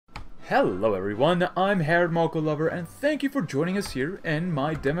Hello everyone, I'm Harold Malco Lover, and thank you for joining us here in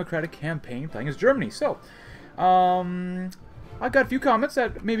my democratic campaign playing as Germany. So, I've got a few comments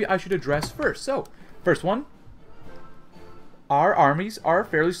that maybe I should address first. So, first one, our armies are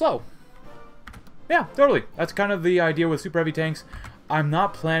fairly slow. Yeah, totally. That's kind of the idea with super heavy tanks. I'm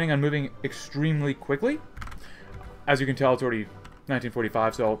not planning on moving extremely quickly. As you can tell, it's already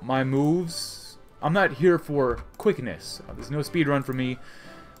 1945, so my moves, I'm not here for quickness. There's no speed run for me.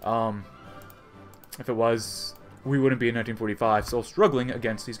 If it was, we wouldn't be in 1945, still struggling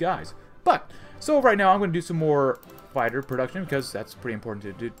against these guys. But, so right now I'm going to do some more fighter production, because that's pretty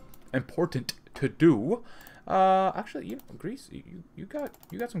important to do. Actually, you know, Greece, you got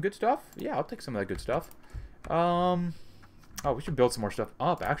some good stuff? Yeah, I'll take some of that good stuff. Oh, we should build some more stuff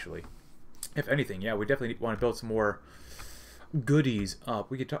up, actually. If anything, yeah, we definitely want to build some more goodies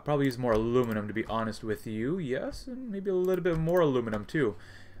up. We could probably use more aluminum, to be honest with you. Yes, and maybe a little bit more aluminum, too.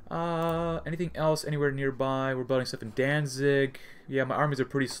 Anything else anywhere nearby? We're building stuff in Danzig. Yeah, my armies are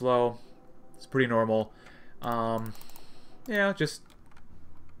pretty slow. It's pretty normal. Yeah, I'm just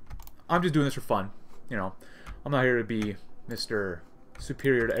doing this for fun. You know, I'm not here to be Mr.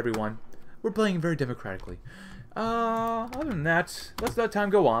 Superior to everyone. We're playing very democratically. Other than that, let's let time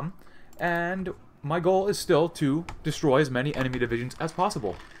go on. And my goal is still to destroy as many enemy divisions as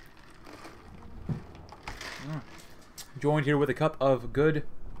possible. Joined here with a cup of good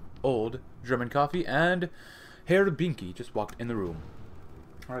old German coffee, and Herr Binky just walked in the room.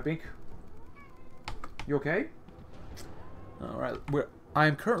 Alright, Bink. You okay? Alright,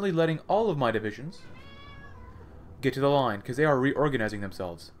 I'm currently letting all of my divisions get to the line, because they are reorganizing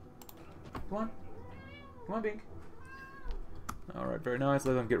themselves. Come on. Come on, Bink. Alright, very nice.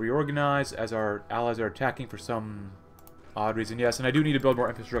 Let them get reorganized as our allies are attacking for some odd reason. Yes, and I do need to build more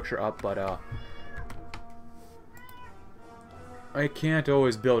infrastructure up, but I can't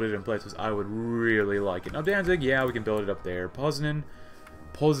always build it in places I would really like it. Now, Danzig, yeah, we can build it up there. Poznan,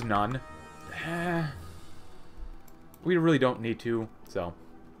 we really don't need to, so.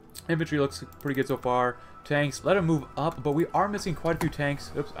 Infantry looks pretty good so far. Tanks, let them move up, but we are missing quite a few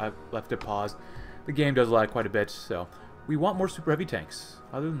tanks. Oops, I left it paused. The game does lag quite a bit, so. We want more super heavy tanks.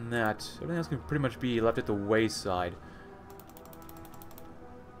 Other than that, everything else can pretty much be left at the wayside.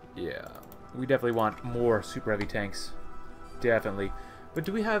 Yeah, we definitely want more super heavy tanks. Definitely. But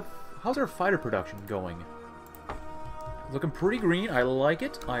do we have... how's our fighter production going? Looking pretty green. I like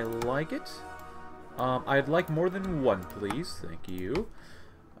it. I like it. I'd like more than one, please. Thank you.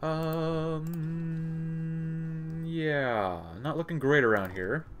 Yeah. Not looking great around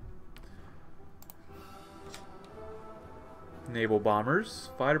here. Naval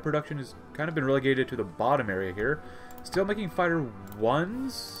bombers. Fighter production has kind of been relegated to the bottom area here. Still making fighter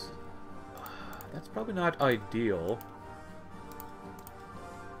ones? That's probably not ideal.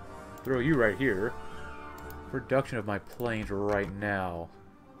 Throw you right here. Production of my planes right now.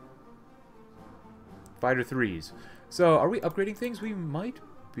 Fighter 3s. So, are we upgrading things? We might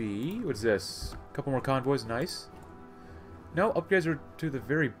be. What's this? A couple more convoys. Nice. No, upgrades are to the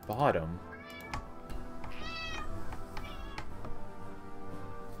very bottom.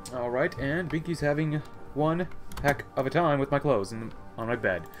 Alright, and Binky's having one heck of a time with my clothes on my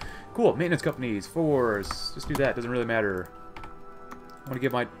bed. Cool. Maintenance companies. 4s. Just do that. Doesn't really matter. I want to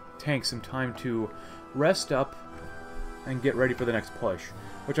give my tanks some time to rest up and get ready for the next push,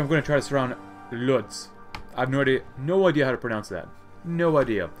 which I'm going to try to surround Lutz. I have no idea how to pronounce that. No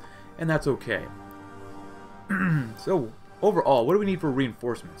idea. And that's okay. So, overall, what do we need for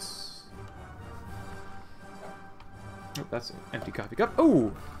reinforcements? Oh, that's an empty coffee cup.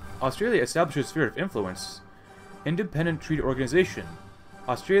 Oh! Australia establishes sphere of influence. Independent treaty organization.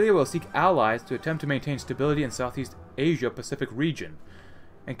 Australia will seek allies to attempt to maintain stability in Southeast Asia-Pacific region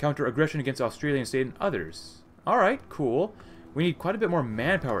and counter aggression against Australian state and others. Alright, cool. We need quite a bit more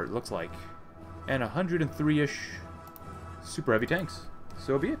manpower, it looks like. And 103-ish super heavy tanks.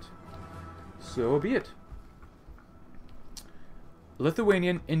 So be it. So be it.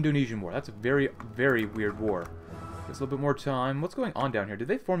 Lithuanian-Indonesian war. That's a very, very weird war. Just a little bit more time. What's going on down here? Did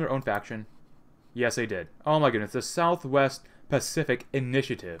they form their own faction? Yes, they did. Oh my goodness. The Southwest Pacific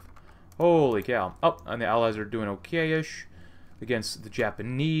Initiative. Holy cow. Oh, and the Allies are doing okay-ish against the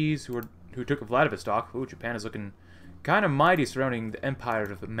Japanese, who took Vladivostok. Ooh, Japan is looking kind of mighty surrounding the Empire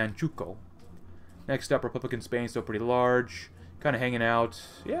of Manchukuo. Next up, Republican Spain, still pretty large. Kind of hanging out.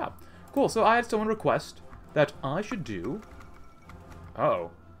 Yeah. Cool. So I had someone request that I should do...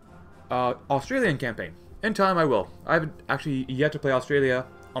 Australian campaign. In time, I will. I haven't actually yet to play Australia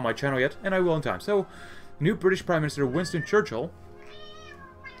on my channel yet, and I will in time. So, new British Prime Minister Winston Churchill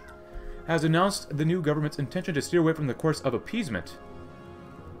has announced the new government's intention to steer away from the course of appeasement.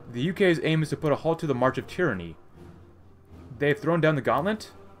 The UK's aim is to put a halt to the march of tyranny. They've thrown down the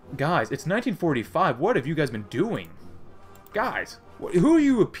gauntlet? Guys, it's 1945. What have you guys been doing? Guys, who are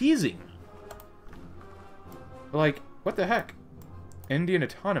you appeasing? Like, what the heck? Indian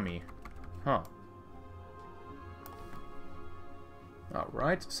autonomy. Huh.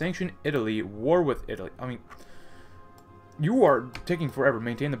 Alright. Sanction Italy. War with Italy. I mean, you are taking forever.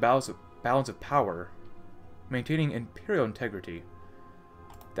 Maintain the balance of power. Maintaining imperial integrity.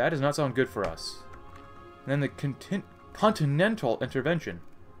 That does not sound good for us. And then the continental intervention.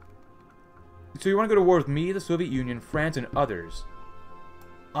 So you want to go to war with me, the Soviet Union, France, and others.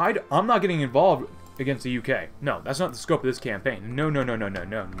 I'm not getting involved against the UK. No, that's not the scope of this campaign. No, no, no, no, no,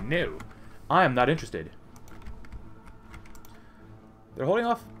 no, no. I am not interested. They're holding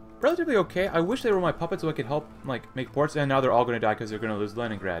off relatively okay. I wish they were my puppets so I could help, like, make ports. And now they're all going to die because they're going to lose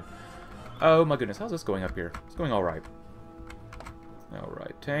Leningrad. Oh my goodness, how's this going up here? It's going alright.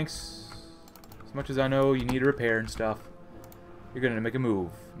 Alright, tanks. As much as I know, you need to repair and stuff. You're going to make a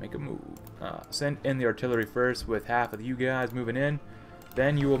move. Make a move. Send in the artillery first with half of you guys moving in.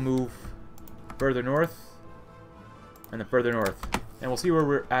 Then you will move further north. And then further north. And we'll see where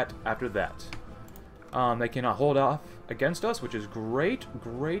we're at after that. They cannot hold off against us, which is great,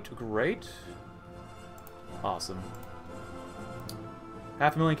 great, great. Awesome.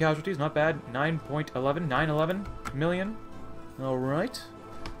 500,000 casualties, not bad. 911 million. Alright.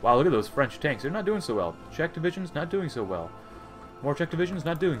 Wow, look at those French tanks. They're not doing so well. Czech divisions, not doing so well. More Czech divisions,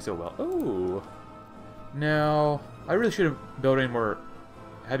 not doing so well. Ooh. Now, I really should have built any more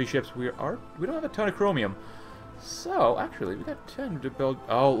heavy ships. We don't have a ton of chromium. So, actually, we got 10 to build.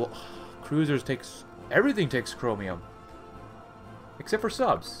 Oh, cruisers takes... Everything takes chromium. Except for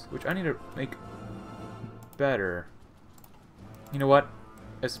subs, which I need to make better. You know what?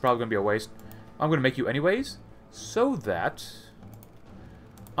 This is probably going to be a waste. I'm going to make you anyways, so that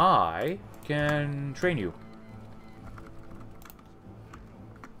I can train you.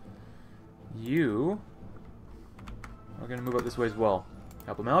 You are going to move up this way as well.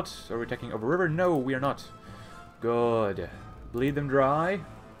 Help them out. Are we taking over river? No, we are not. Good. Bleed them dry.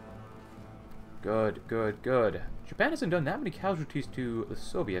 Good, good, good. Japan hasn't done that many casualties to the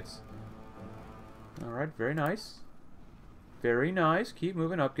Soviets. Alright, very nice. Very nice. Keep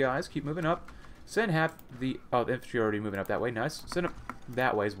moving up, guys. Keep moving up. Send half the... Oh, the infantry are already moving up that way. Nice. Send them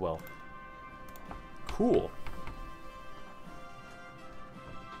that way as well. Cool.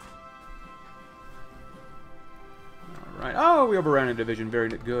 Alright. Oh, we overran a division. Very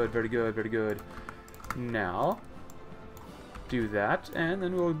good, very good, very good. Now, do that, and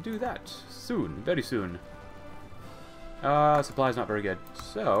then we'll do that. Soon. Very soon. Supply's not very good.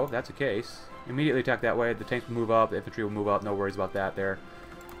 So, if that's the case, immediately attack that way. The tanks will move up. The infantry will move up. No worries about that there.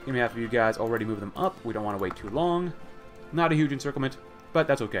 Give me half of you guys already move them up. We don't want to wait too long. Not a huge encirclement, but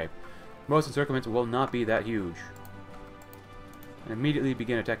that's okay. Most encirclements will not be that huge. And immediately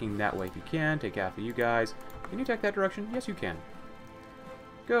begin attacking that way if you can. Take half of you guys. Can you attack that direction? Yes, you can.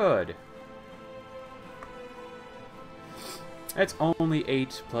 Good. That's only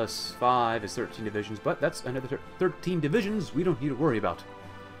 8 plus 5 is 13 divisions, but that's another 13 divisions we don't need to worry about.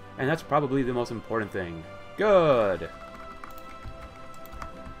 And that's probably the most important thing. Good!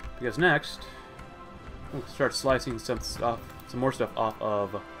 Because next, we'll start slicing some more stuff off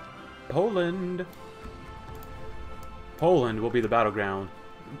of Poland. Poland will be the battleground.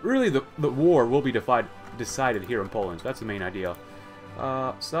 Really, the war will be decided here in Poland, so that's the main idea.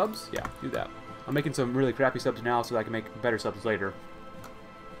 Subs? Yeah, do that. I'm making some really crappy subs now so that I can make better subs later.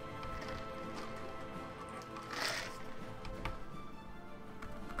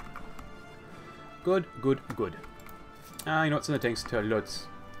 Good, good, good. You know what? Send the tanks to Lutz.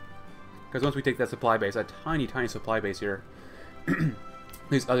 Because once we take that supply base, that tiny, tiny supply base here,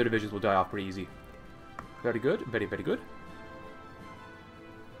 these other divisions will die off pretty easy. Very good. Very, very good.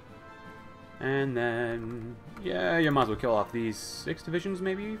 And then, yeah, you might as well kill off these 6 divisions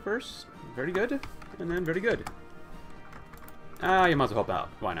maybe first. Very good. And then very good. You might as well help out.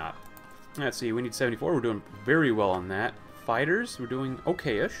 Why not? Let's see, we need 74. We're doing very well on that. Fighters, we're doing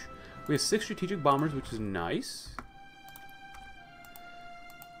okay-ish. We have 6 strategic bombers, which is nice.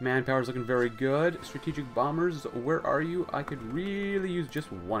 Manpower's looking very good. Strategic bombers, where are you? I could really use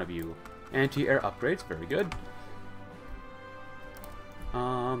just one of you. Anti-air upgrades, very good.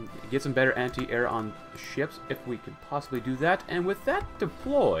 Get some better anti-air on ships if we could possibly do that. And with that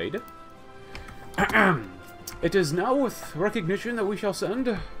deployed, it is now with recognition that we shall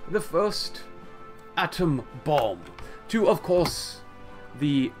send the first atom bomb to, of course,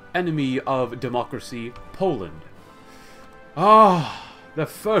 the enemy of democracy, Poland. The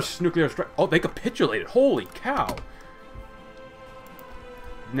first nuclear strike. Oh, they capitulated. Holy cow.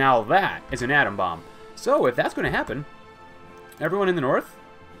 Now that is an atom bomb. So if that's going to happen, everyone in the north,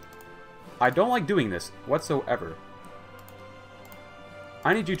 I don't like doing this whatsoever.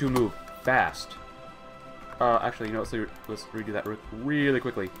 I need you to move fast. Actually, you know, let's redo that really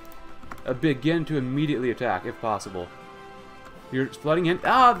quickly. Begin to immediately attack, if possible. You're flooding in.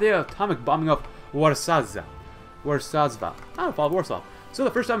 Ah, the atomic bombing of Warsaw. Ah, fall of Warsaw. So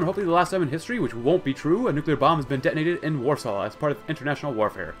the first time and hopefully the last time in history, which won't be true, a nuclear bomb has been detonated in Warsaw as part of international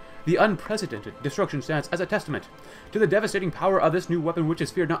warfare. The unprecedented destruction stands as a testament to the devastating power of this new weapon, which is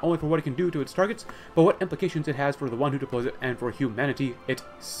feared not only for what it can do to its targets, but what implications it has for the one who deploys it and for humanity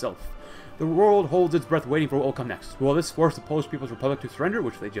itself. The world holds its breath waiting for what will come next. Will this force the Polish People's Republic to surrender,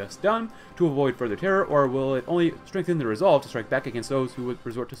 which they just done, to avoid further terror, or will it only strengthen the resolve to strike back against those who would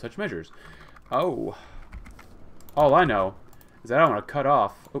resort to such measures? Oh. All I know is that I want to cut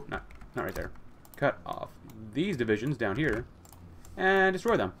off... Oh, not right there. Cut off these divisions down here and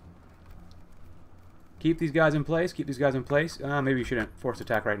destroy them. Keep these guys in place. Keep these guys in place. Maybe you shouldn't force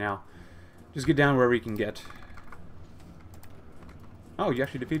attack right now. Just get down wherever you can get. Oh, you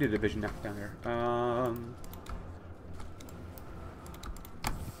actually defeated a division down there.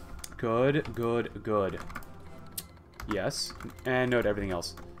 Good, good, good. Yes. And note everything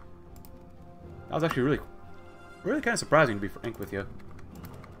else. That was actually really kind of surprising, to be frank with you.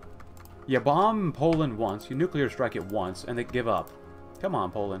 You bomb Poland once, you nuclear strike it once, and they give up. Come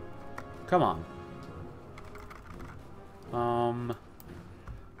on, Poland. Come on.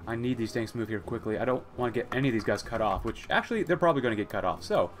 I need these tanks to move here quickly. I don't want to get any of these guys cut off, which, actually, they're probably going to get cut off.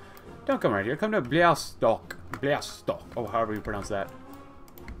 So, don't come right here. Come to Białystok. Białystok. Oh, however you pronounce that.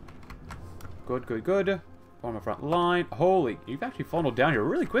 Good, good, good. On my front line. Holy, you've actually funneled down here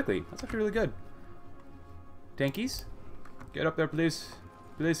really quickly. That's actually really good. Tankies, get up there, please.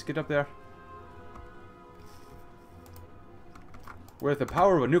 Please, get up there. With the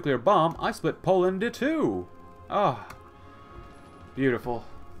power of a nuclear bomb, I split Poland in two. Ah, beautiful.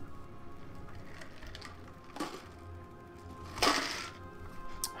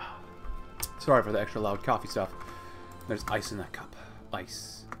 Sorry for the extra loud coffee stuff. There's ice in that cup.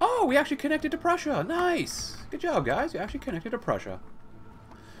 Ice. Oh, we actually connected to Prussia. Nice. Good job, guys. We actually connected to Prussia.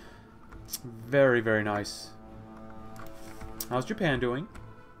 Very, very nice. How's Japan doing?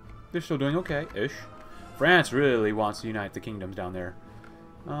 They're still doing okay-ish. France really wants to unite the kingdoms down there.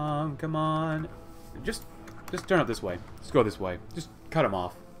 Come on. Just turn up this way. Just go this way. Just cut them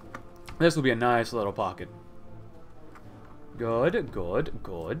off. This will be a nice little pocket. Good, good,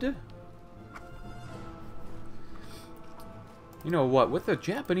 good. You know what? With the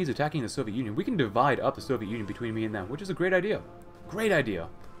Japanese attacking the Soviet Union, we can divide up the Soviet Union between me and them, which is a great idea. Great idea.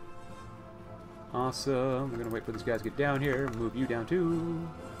 Awesome. We're going to wait for these guys to get down here. Move you down too.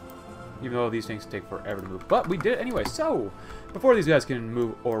 Even though these things take forever to move. But we did it anyway. So, before these guys can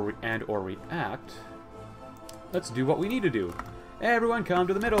move or react, let's do what we need to do. Everyone come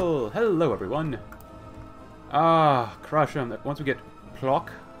to the middle. Hello, everyone. Ah, crush them. Once we get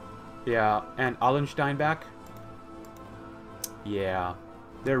Plock, yeah, and Allenstein back, yeah,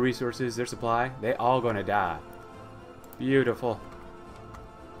 their resources, their supply, they all gonna die. Beautiful.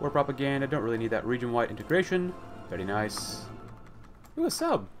 War propaganda, don't really need that region-wide integration. Very nice. Ooh, a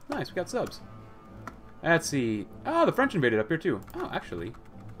sub. Nice, we got subs. Let's see. Oh, the French invaded up here too. Oh, actually.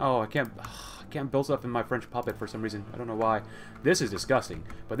 Oh, I can't build stuff in my French puppet for some reason. I don't know why. This is disgusting.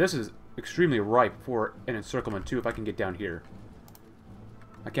 But this is extremely ripe for an encirclement too if I can get down here.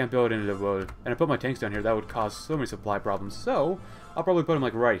 I can't build it into the wood. And I put my tanks down here, that would cause so many supply problems. So, I'll probably put them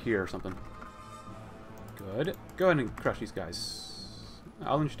like right here or something. Good. Go ahead and crush these guys.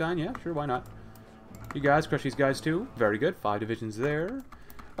 Allenstein, yeah, sure, why not? You guys, crush these guys too. Very good. 5 divisions there.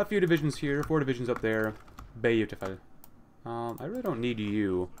 A few divisions here. 4 divisions up there. Beautiful. I really don't need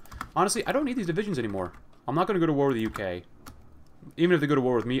you. Honestly, I don't need these divisions anymore. I'm not going to go to war with the UK. Even if they go to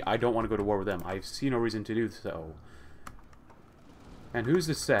war with me, I don't want to go to war with them. I see no reason to do so. And who's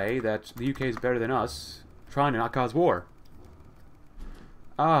to say that the UK is better than us trying to not cause war?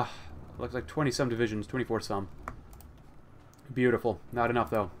 Ah, looks like 20-some divisions, 24-some. Beautiful. Not enough,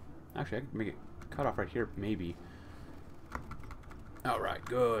 though. Actually, I can make it cut off right here, maybe. Alright,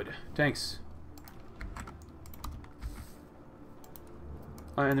 good. Tanks.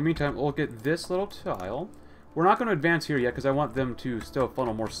 In the meantime, we'll get this little tile. We're not going to advance here yet, because I want them to still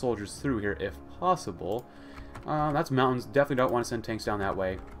funnel more soldiers through here, if possible. That's mountains. Definitely don't want to send tanks down that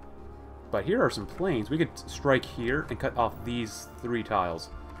way. But here are some plains. We could strike here and cut off these 3 tiles.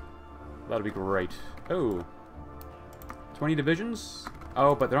 That'll be great. Oh. 20 divisions?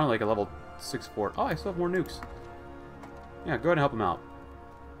 Oh, but they're on like a level 6 fort. Oh, I still have more nukes. Yeah, go ahead and help them out.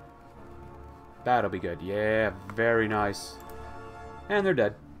 That'll be good. Yeah, very nice. And they're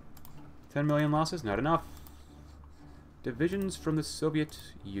dead. 10 million losses, not enough. Divisions from the Soviet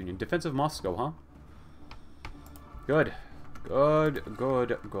Union. Defensive Moscow, huh? Good. Good,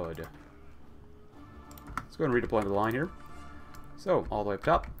 good, good. Let's go and redeploy the line here. So, all the way up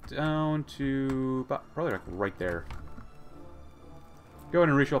top, down to probably like right there. Go ahead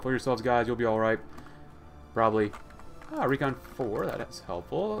and reshuffle yourselves, guys. You'll be alright. Probably. Ah, Recon 4, that's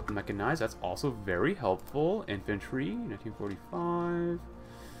helpful. Mechanized, that's also very helpful. Infantry, 1945.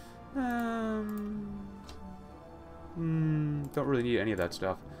 Don't really need any of that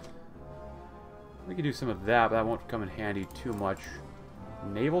stuff. We can do some of that, but that won't come in handy too much.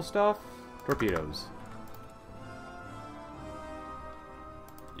 Naval stuff? Torpedoes.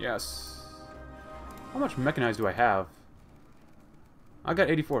 Yes. How much mechanized do I have? I got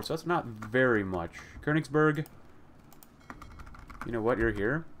 84, so that's not very much. Königsberg. You know what? You're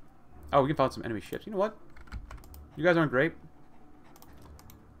here. Oh, we can find some enemy ships. You know what? You guys aren't great.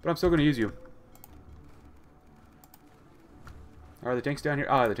 But I'm still going to use you. Are the tanks down here?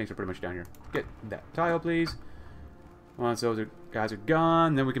 Ah, the tanks are pretty much down here. Get that tile, please. Once those guys are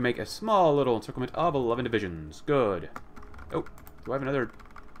gone, then we can make a small little encirclement of 11 divisions. Good. Oh, do I have another?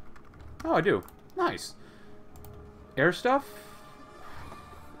 Oh, I do. Nice. Air stuff?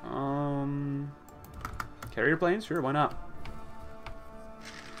 Carrier planes? Sure, why not?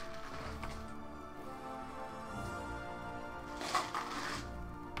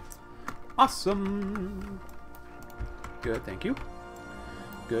 Awesome. Good, thank you.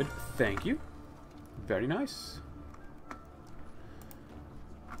 Good, thank you. Very nice.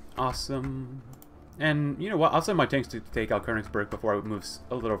 Awesome. And you know what? I'll send my tanks to take out Königsberg before I move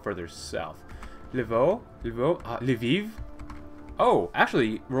a little further south. Lviv. Oh,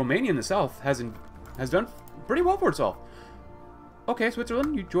 actually, Romania in the south has done pretty well for itself. Okay,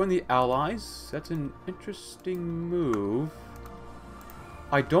 Switzerland, you join the Allies. That's an interesting move.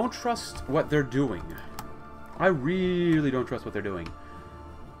 I don't trust what they're doing. I really don't trust what they're doing.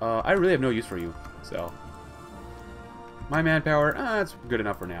 I really have no use for you, so. My manpower, that's good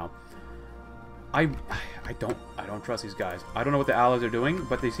enough for now. I don't trust these guys. I don't know what the Allies are doing,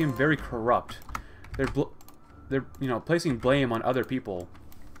 but they seem very corrupt. They're you know, placing blame on other people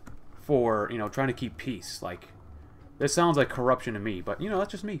for, you know, trying to keep peace. Like, this sounds like corruption to me, but you know,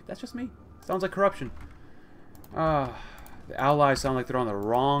 that's just me. That's just me. Sounds like corruption. The Allies sound like they're on the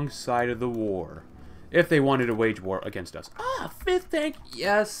wrong side of the war. If they wanted to wage war against us. Ah, 5th tank.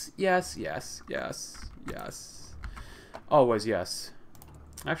 Yes, yes, yes, yes, yes. Always yes.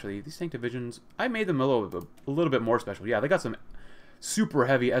 Actually, these tank divisions, I made them a little bit more special. Yeah, they got some super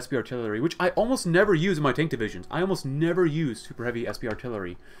heavy SP artillery, which I almost never use in my tank divisions. I almost never use super heavy SP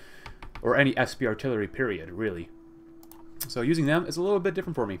artillery. Or any SP artillery, period, really. So using them is a little bit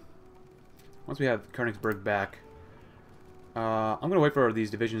different for me. Once we have Königsberg back, I'm going to wait for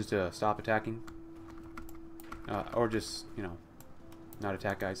these divisions to stop attacking. Or just, you know, not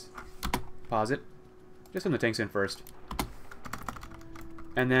attack, guys. Pause it. Just send the tanks in first.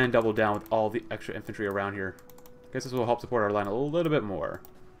 And then double down with all the extra infantry around here. Guess this will help support our line a little bit more.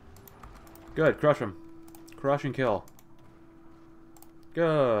 Good, crush them. Crush and kill.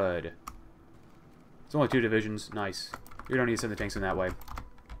 Good. It's only 2 divisions. Nice. We don't need to send the tanks in that way.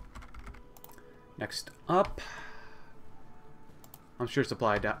 Next up. I'm sure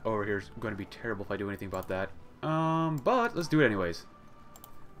supply over here is going to be terrible if I do anything about that. But let's do it anyways.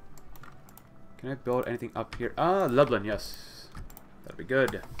 Can I build anything up here? Lublin, yes. That'd be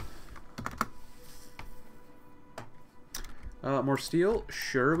good. More steel?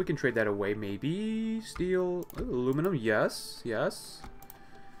 Sure, we can trade that away, maybe. Steel, aluminum, yes, yes.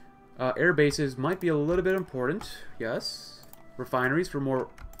 Air bases might be a little bit important, yes. Refineries for more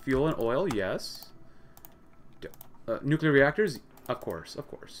fuel and oil, yes. Nuclear reactors, of course, of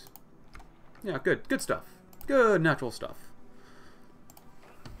course. Yeah, good, good stuff. Good natural stuff.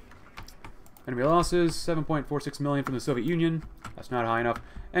 Enemy losses, 7.46 million from the Soviet Union. That's not high enough.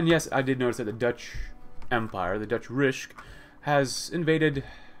 And yes, I did notice that the Dutch Empire, the Dutch Reich, has invaded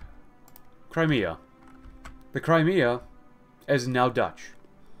Crimea. The Crimea is now Dutch.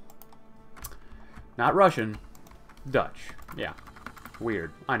 Not Russian, Dutch. Yeah.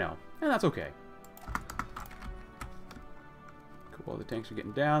 Weird. I know. And that's okay. Cool. The tanks are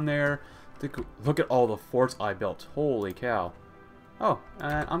getting down there. Look at all the forts I built. Holy cow. Oh,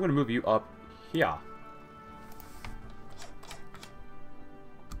 and I'm going to move you up here.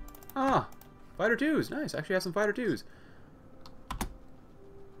 Ah, fighter 2s. Nice. Actually have some fighter 2s.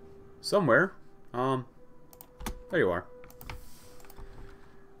 Somewhere. There you are.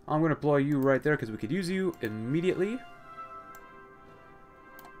 I'm going to deploy you right there because we could use you immediately.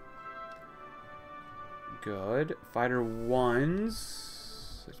 Good. Fighter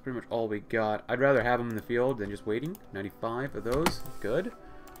 1s. That's pretty much all we got. I'd rather have them in the field than just waiting. 95 of those. Good.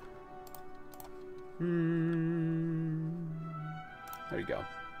 There you go.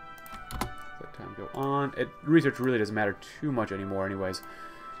 Let time go on. Research really doesn't matter too much anymore anyways.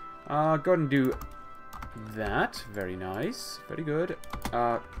 Go ahead and do that. Very nice. Very good.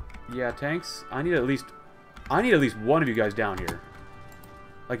 Yeah, tanks. I need at least one of you guys down here.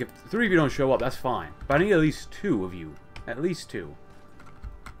 Like, if 3 of you don't show up, that's fine. But I need at least 2 of you. At least 2.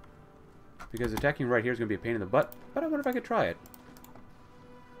 Because attacking right here is going to be a pain in the butt. But I wonder if I could try it.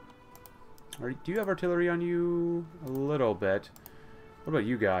 Do you have artillery on you? A little bit. What about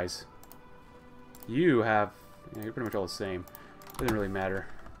you guys? You have... Yeah, you're pretty much all the same. Doesn't really matter.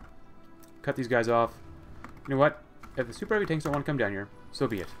 Cut these guys off. You know what? If the super heavy tanks don't want to come down here, so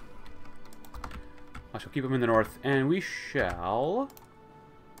be it. I shall keep them in the north. And we shall...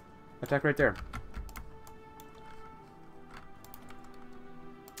 attack right there.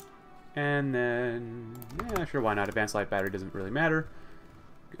 And then... yeah, sure, why not? Advanced light battery doesn't really matter.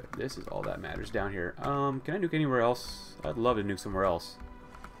 Good. This is all that matters down here. Can I nuke anywhere else? I'd love to nuke somewhere else.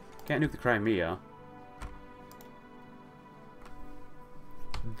 Can't nuke the Crimea.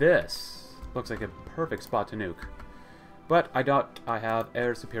 This looks like a perfect spot to nuke. But I doubt I have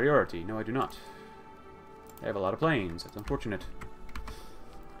air superiority. No, I do not. I have a lot of planes. That's unfortunate.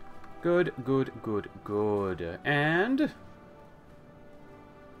 Good, good, good, good. And...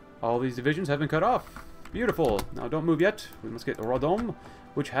 all these divisions have been cut off. Beautiful. Now don't move yet. We must get Rodom,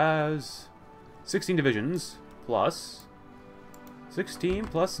 which has 16 divisions, plus 16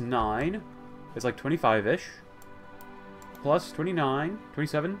 plus 9 is like 25-ish, plus 29,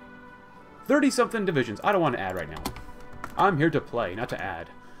 27, 30-something divisions. I don't want to add right now. I'm here to play, not to add.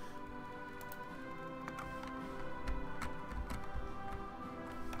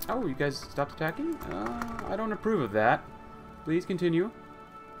 Oh, you guys stopped attacking? I don't approve of that. Please continue.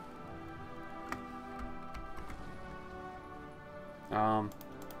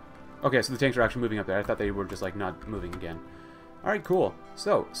 Okay, so the tanks are actually moving up there. I thought they were just, like, not moving again. Alright, cool.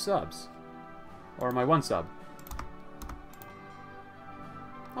 So, subs. Or my one sub.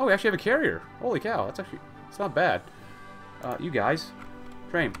 Oh, we actually have a carrier. Holy cow, that's actually... it's not bad. You guys.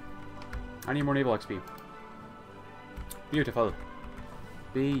 Train. I need more naval XP. Beautiful.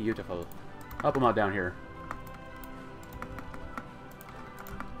 Beautiful. Help them out down here.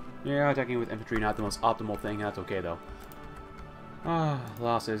 Yeah, attacking with infantry, not the most optimal thing. That's okay, though. Ah,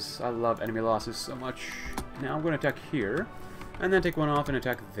 losses. I love enemy losses so much. Now I'm going to attack here, and then take one off and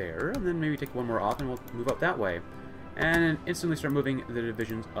attack there, and then maybe take one more off and we'll move up that way. And instantly start moving the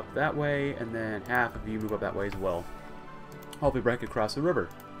divisions up that way, and then half of you move up that way as well. Hopefully break across the river.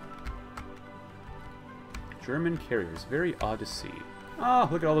 German carriers. Very odd to see. Ah,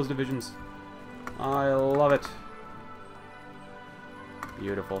 look at all those divisions. I love it.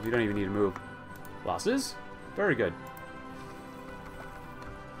 Beautiful. You don't even need to move. Losses? Very good.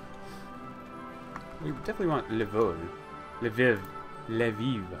 We definitely want Lviv. Lviv.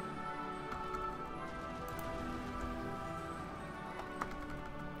 Lviv.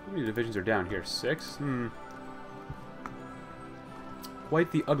 How many divisions are down here? 6?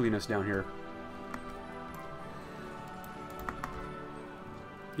 Quite the ugliness down here.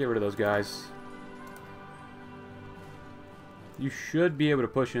 Get rid of those guys. You should be able to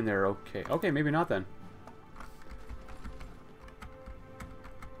push in there. Okay. Okay, maybe not then.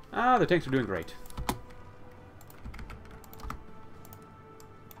 Ah, the tanks are doing great.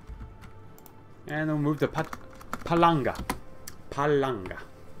 And then we'll move to Palanga. Palanga.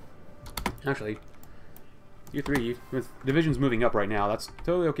 Actually, you 3, with divisions moving up right now, that's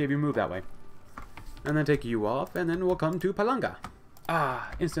totally okay if you move that way. And then take you off, and then we'll come to Palanga.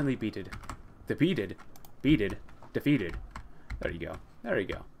 Ah, instantly beated. Defeated. Beated. Defeated. There you go. There you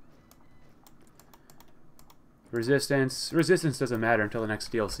go. Resistance. Resistance doesn't matter until the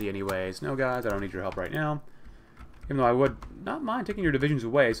next DLC anyways. No, guys, I don't need your help right now. Even though I would not mind taking your divisions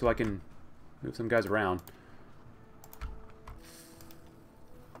away so I can move some guys around.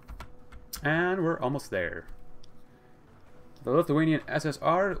 And we're almost there. The Lithuanian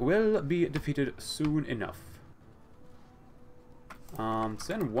SSR will be defeated soon enough.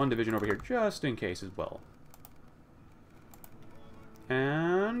 Send one division over here just in case as well.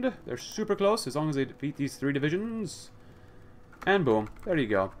 And they're super close as long as they defeat these 3 divisions. And boom, there you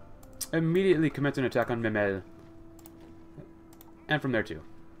go. Immediately commence an attack on Memel. And from there too.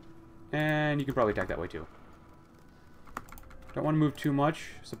 And you can probably attack that way too. Don't want to move too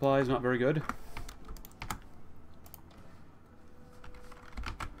much. Supply is not very good.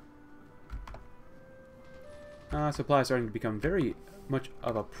 Supply is starting to become very much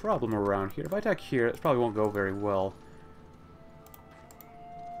of a problem around here. If I attack here, it probably won't go very well.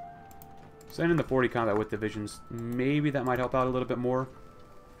 Send in the 40 combat with divisions. Maybe that might help out a little bit more.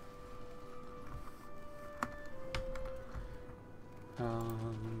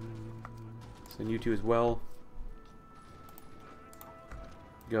 Send you two as well.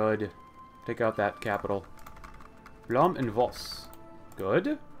 Good. Take out that capital. Blom and Voss.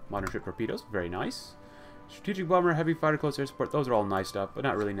 Good. Modern ship torpedoes. Very nice. Strategic bomber, heavy fighter, close air support. Those are all nice stuff, but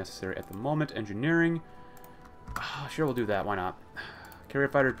not really necessary at the moment. Engineering. Sure, we'll do that. Why not? Carrier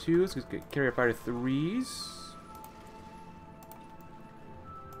fighter 2s. Let's get carrier fighter 3s.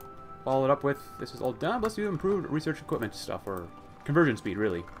 Follow it up with, this is all done. Let's do improved research equipment stuff, or conversion speed,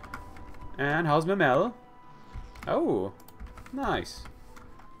 really. And how's Memel? Oh, nice.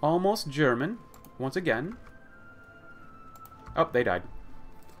 Almost German, once again. Oh, they died.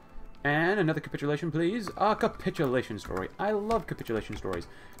 And another capitulation, please. A capitulation story. I love capitulation stories.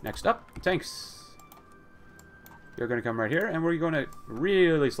 Next up, tanks. You're going to come right here, and we're going to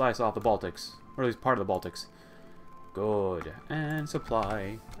really slice off the Baltics. Or at least part of the Baltics. Good. And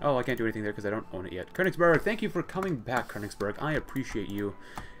supply. Oh, I can't do anything there because I don't own it yet. Königsberg, thank you for coming back, Königsberg. I appreciate you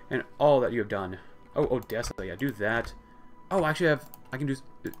and all that you have done. Oh, Odessa, yeah, do that. Oh, actually, I can do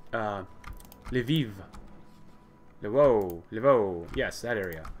Lviv. Lvov. Yes, that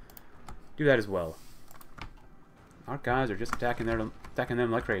area. Do that as well. Our guys are just attacking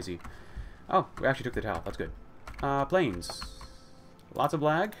them like crazy. Oh, we actually took the tower. That's good. Planes. Lots of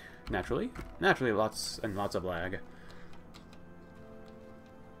lag, naturally. Naturally, lots and lots of lag.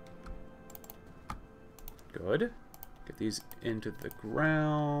 Good. Get these into the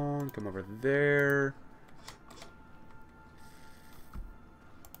ground. Come over there.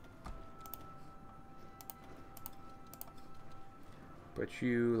 Put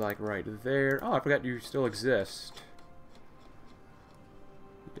you, like, right there. Oh, I forgot you still exist.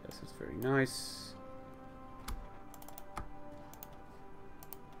 Yes, that's very nice.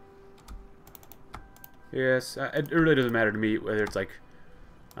 Yes, it really doesn't matter to me whether it's, like,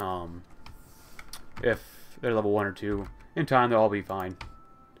 if they're level 1 or 2. In time, they'll all be fine.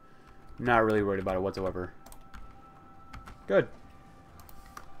 Not really worried about it whatsoever. Good.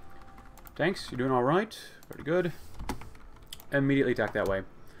 Tanks, you're doing alright. Pretty good. Immediately attack that way.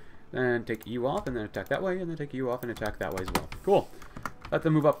 Then take you off, and then attack that way, and then take you off and attack that way as well. Cool. Let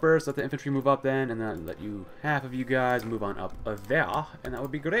them move up first, let the infantry move up then, and then let you, half of you guys, move on up there, and that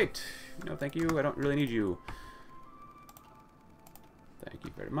would be great. No, thank you, I don't really need you. Thank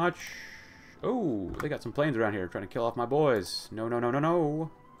you very much. Oh, they got some planes around here trying to kill off my boys. No, no, no, no,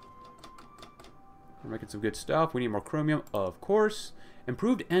 no. We're making some good stuff. We need more chromium, of course.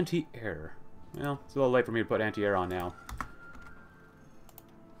 Improved anti-air. Well, it's a little late for me to put anti-air on now.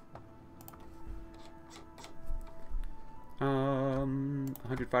 Um,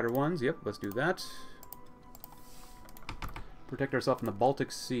 100 fighter ones. Yep, let's do that. Protect ourselves in the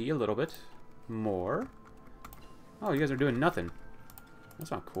Baltic Sea a little bit more. Oh, you guys are doing nothing. That's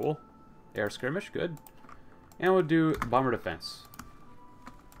not cool. Air skirmish, good. And we'll do bomber defense.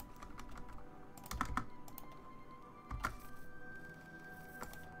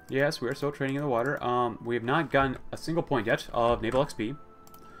 Yes, we are still training in the water. We have not gotten a single point yet of naval XP.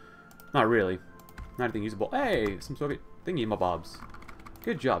 Not really. Not anything usable. Hey, some Soviet thingy-mabobs.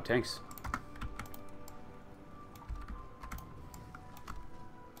 Good job, tanks.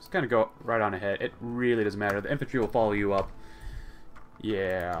 Just kind of go right on ahead. It really doesn't matter. The infantry will follow you up.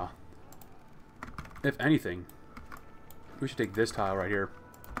 Yeah. If anything, we should take this tile right here.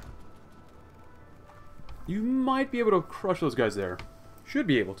 You might be able to crush those guys there. Should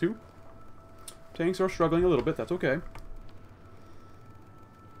be able to. Tanks are struggling a little bit. That's okay.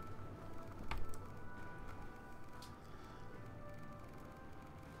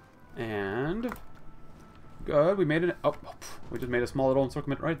 And good. We made an. Oh, we just made a small little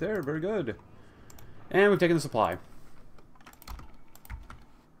encirclement right there. Very good. And we've taken the supply.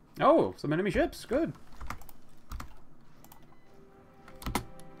 Oh, some enemy ships. Good.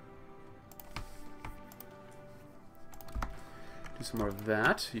 Do some more of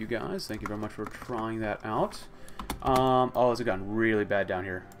that, you guys. Thank you very much for trying that out. Oh, it's gotten really bad down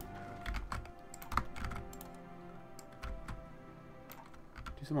here.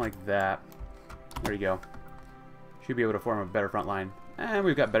 Do something like that. There you go. Should be able to form a better front line. And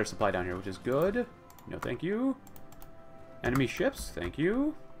we've got better supply down here, which is good. No, thank you. Enemy ships. Thank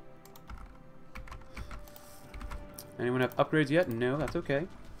you. Anyone have upgrades yet? No, that's okay.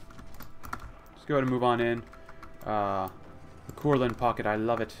 Just go ahead and move on in. The Courland pocket, I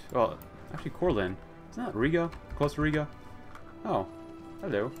love it. Well, actually Courland. Isn't that Riga? Close to Riga? Oh,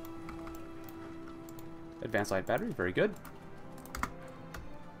 hello. Advanced light battery, very good.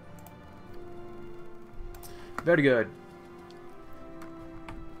 Very good.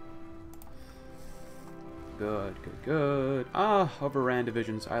 Good, good, good. Ah, overran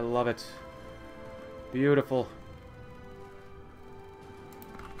divisions. I love it. Beautiful.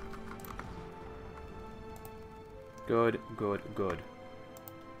 Good, good, good.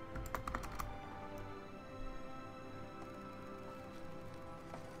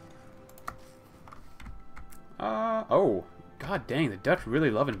 Oh, god dang, the Dutch really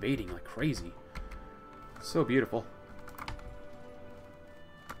love invading like crazy. So beautiful.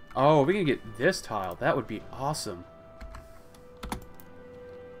 Oh, we can get this tile. That would be awesome.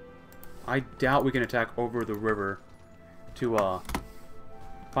 I doubt we can attack over the river to,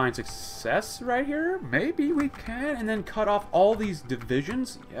 find success right here. Maybe we can, and then cut off all these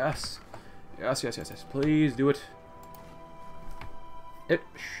divisions. Yes. Yes, yes, yes, yes. Please do it. It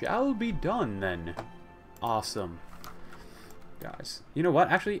shall be done, then. Awesome. Guys, you know what?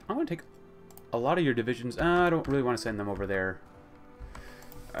 Actually, I'm going to take a lot of your divisions. I don't really want to send them over there.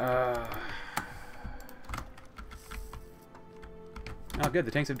 Oh, good.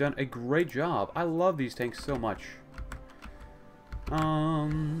 The tanks have done a great job. I love these tanks so much.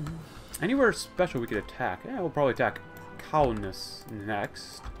 Anywhere special we could attack? Yeah, we'll probably attack Kaunas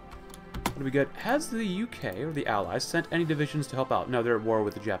next. What do we get? Has the UK or the Allies sent any divisions to help out? No, they're at war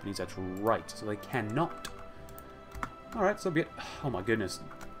with the Japanese. That's right. So they cannot. Alright, so be it. Oh my goodness.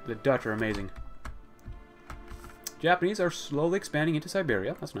 The Dutch are amazing. Japanese are slowly expanding into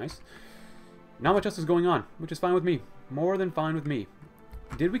Siberia. That's nice. Not much else is going on, which is fine with me. More than fine with me.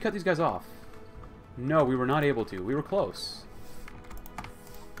 Did we cut these guys off? No, we were not able to. We were close.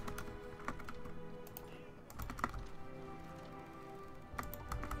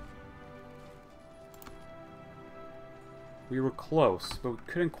 We were close, but we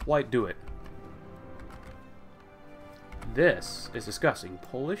couldn't quite do it. This is disgusting.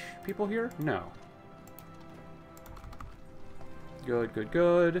 Polish people here? No. Good, good,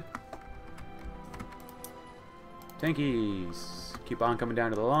 good. Tankies. Keep on coming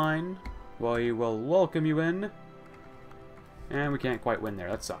down to the line. We will welcome you in. And we can't quite win there.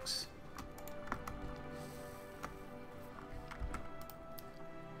 That sucks.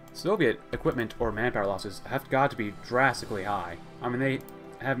 Soviet equipment or manpower losses have got to be drastically high. I mean, they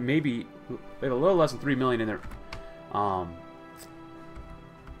have a little less than 3 million in their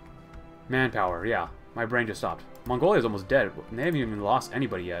manpower. Yeah, my brain just stopped. Mongolia is almost dead. They haven't even lost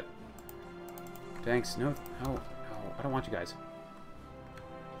anybody yet. Thanks. No, no, no. I don't want you guys.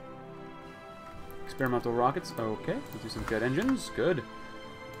 Experimental rockets. Okay, let's do some jet engines. Good.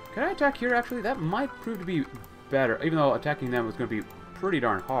 Can I attack here, actually? That might prove to be better, even though attacking them was going to be pretty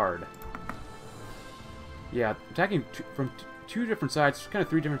darn hard. Yeah, attacking from two different sides, kind of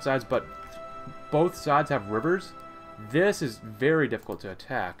three different sides, but both sides have rivers. This is very difficult to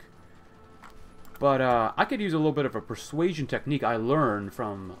attack. But I could use a little bit of a persuasion technique I learned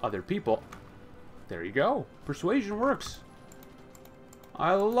from other people. There you go. Persuasion works.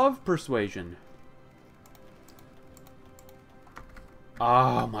 I love persuasion.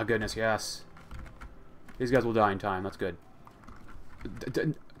 Oh my goodness, yes. These guys will die in time. That's good.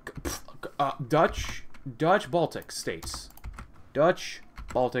 Dutch Baltic states. Dutch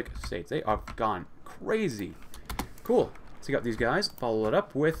Baltic states. They are gone crazy. Cool. Take out these guys. Follow it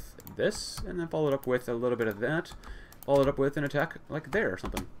up with this, and then follow it up with a little bit of that. Follow it up with an attack like there or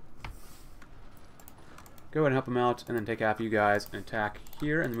something. Go ahead and help them out, and then take after you guys and attack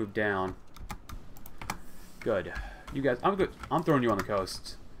here and move down. Good. You guys, I'm good. I'm throwing you on the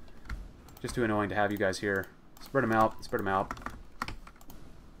coast. Just too annoying to have you guys here. Spread them out. Spread them out.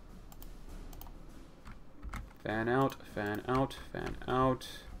 Fan out. Fan out. Fan out.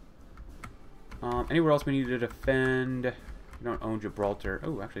 Anywhere else we need to defend? We don't own Gibraltar.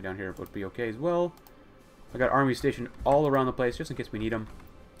 Oh, actually down here would be okay as well. I got armies stationed all around the place just in case we need them.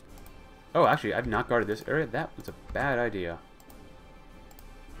 Oh, actually, I've not guarded this area. That was a bad idea.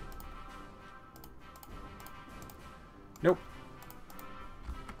 Nope.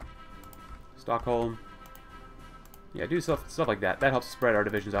 Stockholm. Yeah, do stuff like that. That helps spread our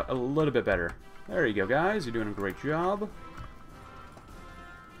divisions out a little bit better. There you go, guys. You're doing a great job.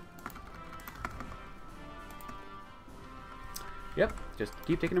 Yep, just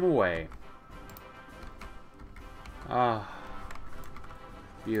keep taking them away. Ah.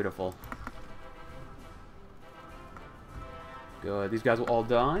 Beautiful. Good. These guys will all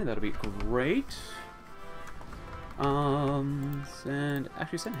die. That'll be great.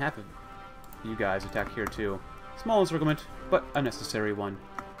 Actually send half of you guys attack here too. Small encirclement, but a necessary one.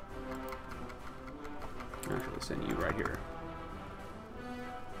 Actually, let's send you right here.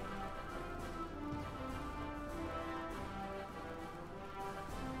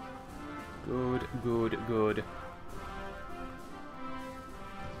 Good, good, good.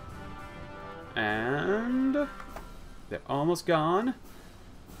 And they're almost gone.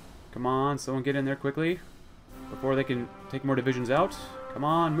 Come on, someone get in there quickly before they can take more divisions out. Come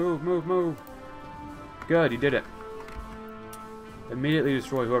on, move, move, move. Good, you did it. Immediately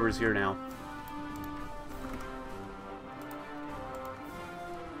destroy whoever's here now.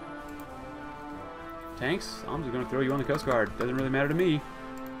 Tanks, I'm just going to throw you on the Coast Guard. Doesn't really matter to me.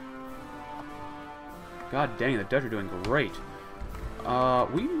 God dang, the Dutch are doing great.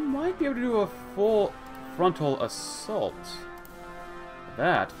 We might be able to do a full frontal assault.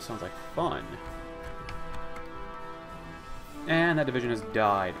 That sounds like fun. And that division has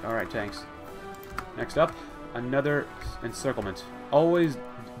died. Alright, tanks. Next up, another encirclement. Always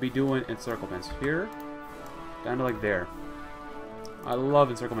be doing encirclements. Here, down to like there. I love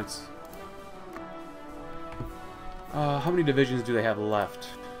encirclements. How many divisions do they have left?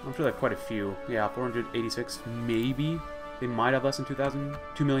 I'm sure they have quite a few. Yeah, 486, maybe. They might have less than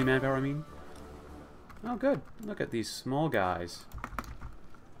 2 million manpower, I mean. Oh, good. Look at these small guys.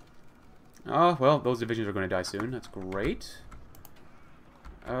 Oh, well, those divisions are going to die soon. That's great.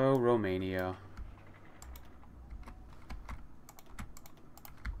 Oh, Romania.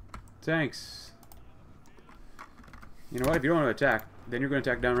 Thanks. You know what? If you don't want to attack, then you're going to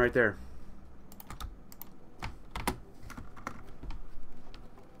attack down right there.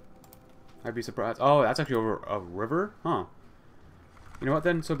 I'd be surprised. Oh, that's actually over a river? Huh. You know what,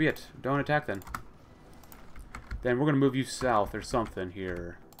 then? So be it. Don't attack, then. Then we're going to move you south or something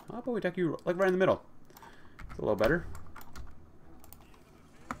here. How about we attack you, like, right in the middle? It's a little better.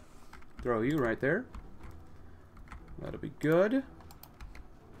 Throw you right there. That'll be good.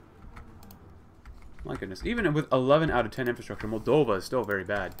 My goodness. Even with 11 out of 10 infrastructure, Moldova is still very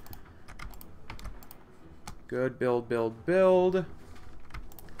bad. Good. Build, build, build.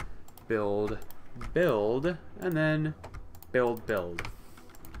 Build, build, and then build, build.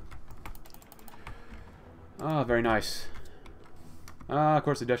 Ah, very nice. Of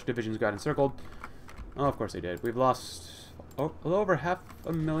course the Dutch divisions got encircled. Oh, of course they did. We've lost a little over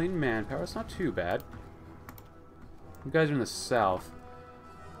 500,000 manpower. It's not too bad. You guys are in the south.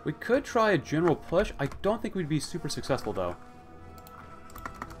 We could try a general push. I don't think we'd be super successful, though.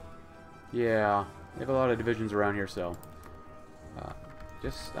 Yeah, we have a lot of divisions around here, so...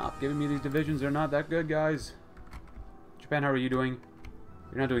 just stop giving me these divisions. They're not that good, guys. Japan, how are you doing?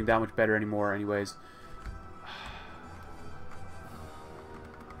 You're not doing that much better anymore, anyways.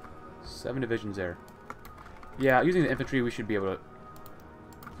 7 divisions there. Yeah, using the infantry, we should be able to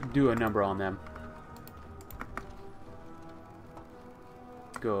do a number on them.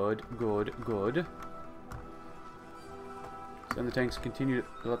 Good, good, good. Send the tanks, continue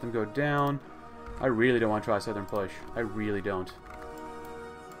to let them go down. I really don't want to try a southern push. I really don't.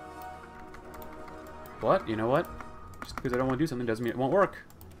 But, you know what? Just because I don't want to do something doesn't mean it won't work.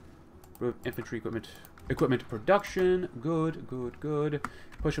 Improve infantry equipment production. Good, good, good.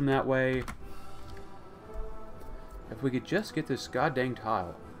 Push them that way. If we could just get this goddamn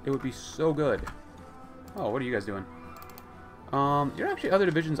tile, it would be so good. Oh, what are you guys doing? You're actually other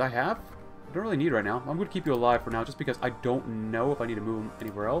divisions I have. I don't really need right now. I'm going to keep you alive for now just because I don't know if I need to move them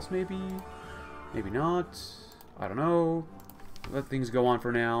anywhere else, maybe. Maybe not. I don't know. Let things go on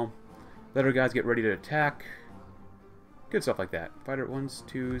for now. Let our guys get ready to attack. Good stuff like that. Fighter 1s,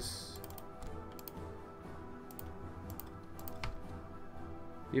 2s.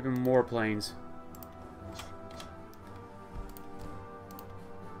 Even more planes.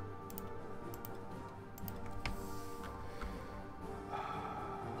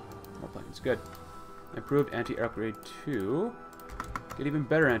 More planes. Good. Improved anti-air upgrade 2. Get even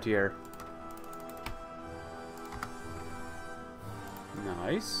better anti-air.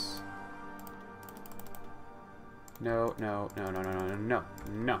 Nice. No, no, no, no, no, no, no,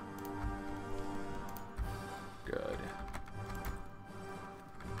 no. Good.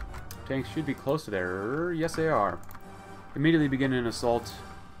 Tanks should be close to there. Yes, they are. Immediately begin an assault.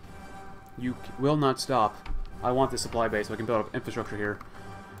 You will not stop. I want this supply base so I can build up infrastructure here.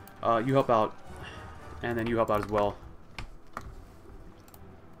 You help out. And then you help out as well.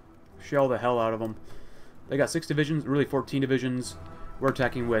 Shell the hell out of them. They got 6 divisions, really 14 divisions. We're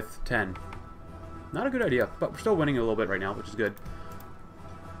attacking with 10. Not a good idea, but we're still winning a little bit right now, which is good.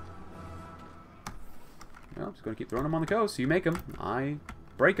 Well, I'm just going to keep throwing them on the coast. You make them, I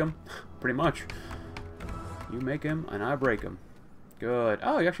break them. Pretty much. You make them, and I break them. Good.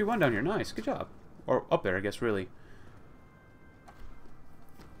 Oh, you actually won down here. Nice. Good job. Or up there, I guess, really.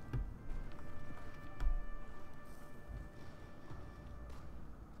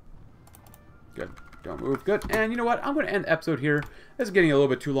 Good. Don't move. Good. And you know what? I'm going to end the episode here. It's getting a little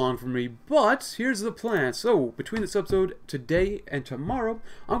bit too long for me, but here's the plan. So, between this episode today and tomorrow,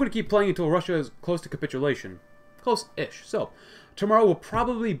 I'm going to keep playing until Russia is close to capitulation. Close-ish. So, tomorrow will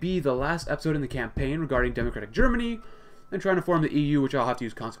probably be the last episode in the campaign regarding Democratic Germany and trying to form the EU, which I'll have to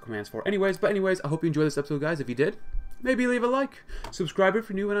use console commands for anyways. But anyways, I hope you enjoyed this episode, guys. If you did, maybe leave a like. Subscribe if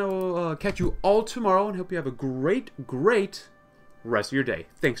you're new, and I will catch you all tomorrow, and hope you have a great, great rest of your day.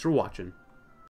 Thanks for watching.